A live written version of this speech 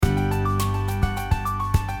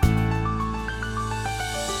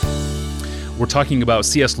We're talking about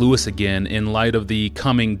C.S. Lewis again in light of the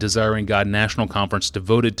coming Desiring God National Conference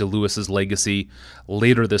devoted to Lewis's legacy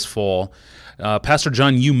later this fall. Pastor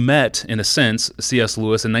John, you met, in a sense, C.S.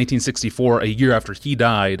 Lewis in 1964, a year after he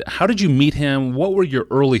died. How did you meet him? What were your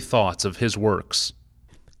early thoughts of his works?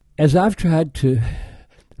 As I've tried to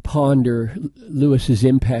ponder Lewis's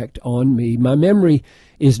impact on me, my memory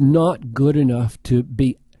is not good enough to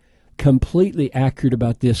be completely accurate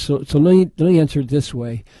about this. So let me answer it this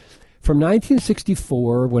way. From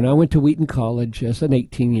 1964, when I went to Wheaton College as an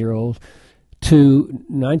 18-year-old, to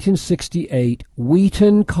 1968,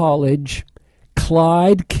 Wheaton College,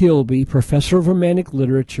 Clyde Kilby, professor of Romantic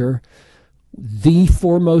literature, the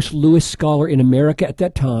foremost Lewis scholar in America at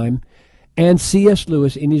that time, and C.S.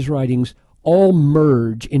 Lewis in his writings all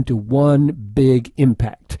merge into one big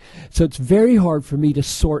impact. So it's very hard for me to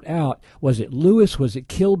sort out, was it Lewis, was it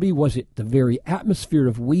Kilby, was it the very atmosphere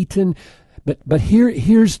of Wheaton? But here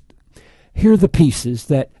are the pieces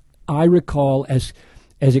that I recall as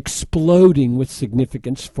exploding with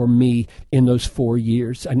significance for me in those 4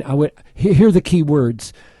 years. And here are the key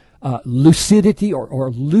words: lucidity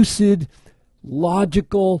or lucid,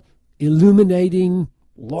 logical, illuminating,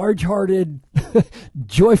 large-hearted,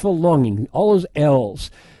 joyful longing, all those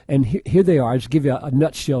L's. And here they are. I'll just give you a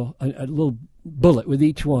nutshell, a little bullet with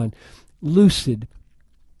each one. Lucid.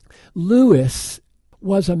 Lewis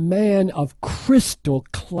was a man of crystal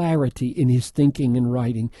clarity in his thinking and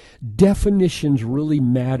writing. Definitions really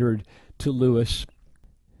mattered to Lewis.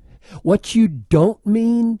 What you don't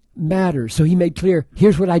mean matters. So he made clear,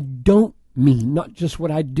 here's what I don't mean, not just what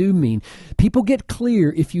I do mean. People get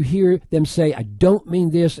clear if you hear them say, I don't mean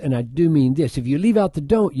this and I do mean this. If you leave out the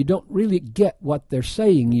don't, you don't really get what they're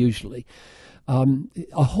saying usually.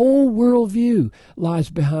 A whole worldview lies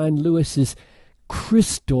behind Lewis's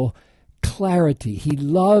crystal clarity. He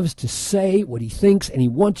loves to say what he thinks, and he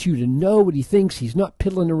wants you to know what he thinks. He's not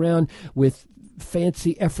piddling around with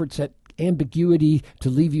fancy efforts at ambiguity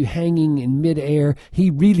to leave you hanging in midair.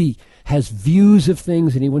 He really has views of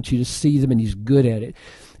things, and he wants you to see them, and he's good at it.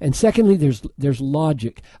 And secondly, there's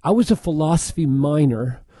logic. I was a philosophy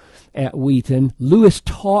minor at Wheaton. Lewis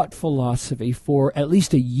taught philosophy for at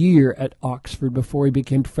least a year at Oxford before he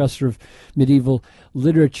became professor of medieval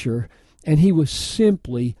literature, and he was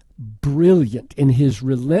simply brilliant in his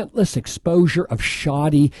relentless exposure of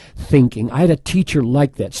shoddy thinking. I had a teacher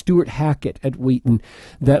like that, Stuart Hackett at Wheaton,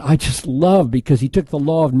 that I just loved because he took the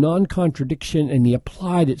law of non-contradiction and he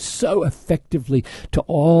applied it so effectively to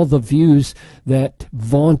all the views that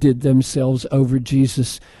vaunted themselves over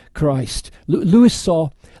Jesus Christ. Lewis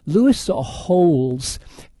saw holes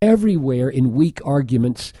everywhere in weak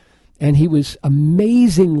arguments, and he was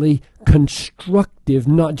amazingly constructive,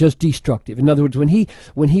 not just destructive. In other words, when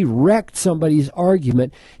he wrecked somebody's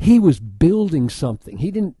argument, he was building something. He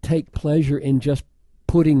didn't take pleasure in just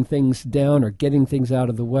putting things down or getting things out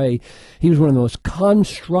of the way. He was one of the most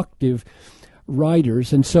constructive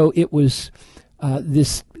writers. And so it was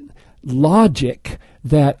this logic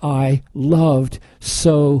that I loved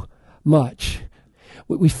so much.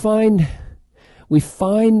 We find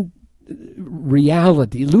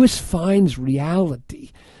reality. Lewis finds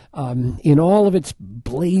reality in all of its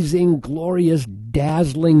blazing, glorious,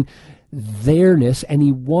 dazzling there-ness, and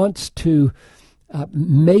he wants to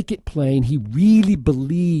make it plain. He really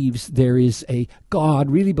believes there is a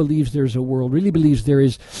God, really believes there's a world, really believes there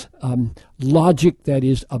is logic that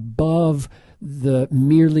is above the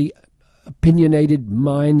merely opinionated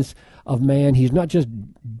minds of man. He's not just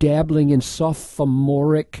dabbling in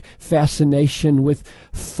sophomoric fascination with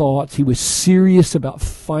thoughts. He was serious about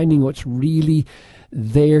finding what's really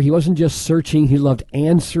there. He wasn't just searching. He loved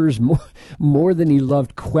answers more than he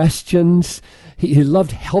loved questions. He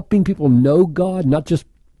loved helping people know God, not just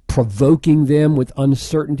provoking them with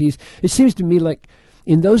uncertainties. It seems to me like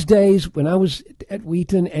in those days when I was at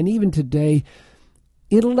Wheaton, and even today,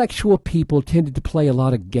 intellectual people tended to play a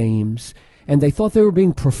lot of games, and they thought they were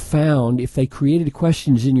being profound if they created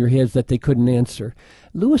questions in your heads that they couldn't answer.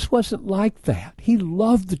 Lewis wasn't like that. He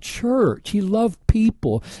loved the church. He loved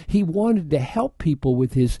people. He wanted to help people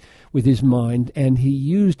with his mind, and he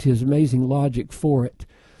used his amazing logic for it.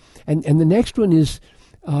 And the next one is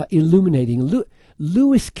illuminating.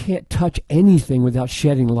 Lewis can't touch anything without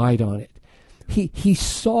shedding light on it. He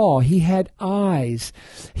saw, he had eyes,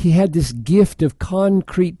 he had this gift of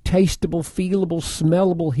concrete, tastable, feelable,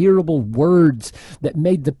 smellable, hearable words that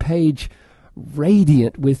made the page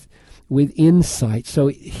radiant with insight. So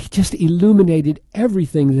he just illuminated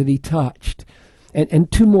everything that he touched. And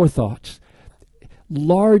two more thoughts.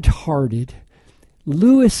 Large-hearted.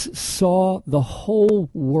 Lewis saw the whole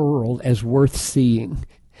world as worth seeing.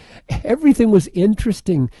 Everything was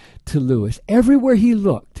interesting to Lewis. Everywhere he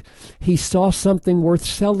looked, he saw something worth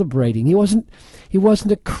celebrating. He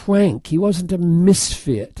wasn't a crank. He wasn't a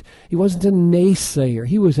misfit. He wasn't a naysayer.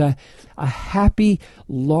 He was a happy,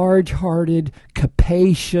 large-hearted,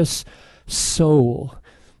 capacious soul.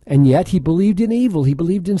 And yet he believed in evil. He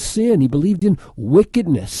believed in sin. He believed in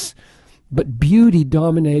wickedness. But beauty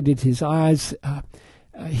dominated his eyes.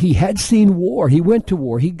 He had seen war. He went to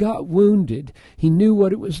war. He got wounded. He knew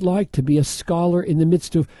what it was like to be a scholar in the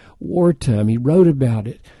midst of wartime. He wrote about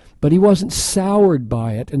it. But he wasn't soured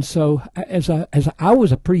by it. And so as I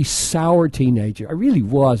was a pretty sour teenager, I really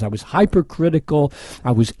was. I was hypercritical.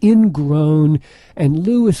 I was ingrown. And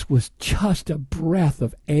Lewis was just a breath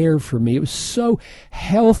of air for me. It was so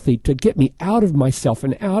healthy to get me out of myself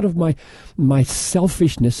and out of my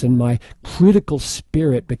selfishness and my critical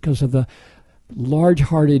spirit because of the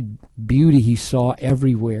large-hearted beauty he saw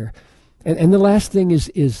everywhere. And the last thing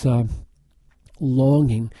is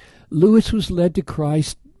longing. Lewis was led to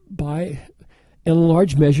Christ in a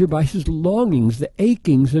large measure by his longings, the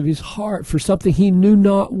achings of his heart for something he knew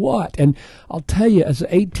not what. And I'll tell you, as an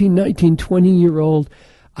 18, 19, 20-year-old,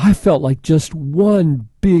 I felt like just one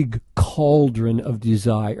big cauldron of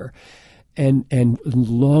desire and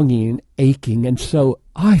longing and aching. And so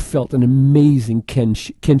I felt an amazing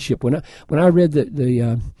kinship. When I read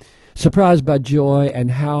the Surprised by Joy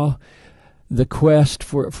and how the quest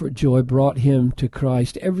for joy brought him to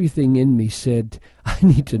Christ, everything in me said, I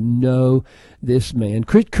need to know this man.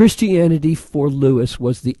 Christianity for Lewis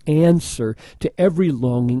was the answer to every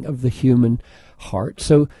longing of the human heart.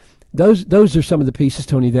 So those are some of the pieces,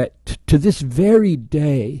 Tony, that to this very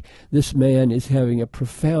day, this man is having a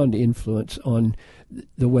profound influence on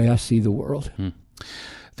the way I see the world.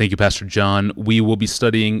 Thank you, Pastor John. We will be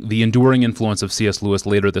studying the enduring influence of C.S. Lewis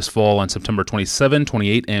later this fall on September 27,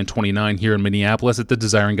 28, and 29 here in Minneapolis at the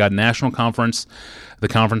Desiring God National Conference. The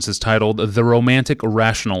conference is titled The Romantic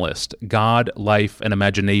Rationalist, God, Life, and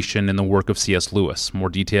Imagination in the Work of C.S. Lewis. More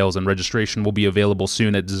details and registration will be available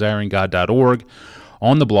soon at desiringgod.org,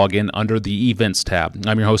 on the blog and under the Events tab.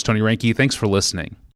 I'm your host, Tony Reinke. Thanks for listening.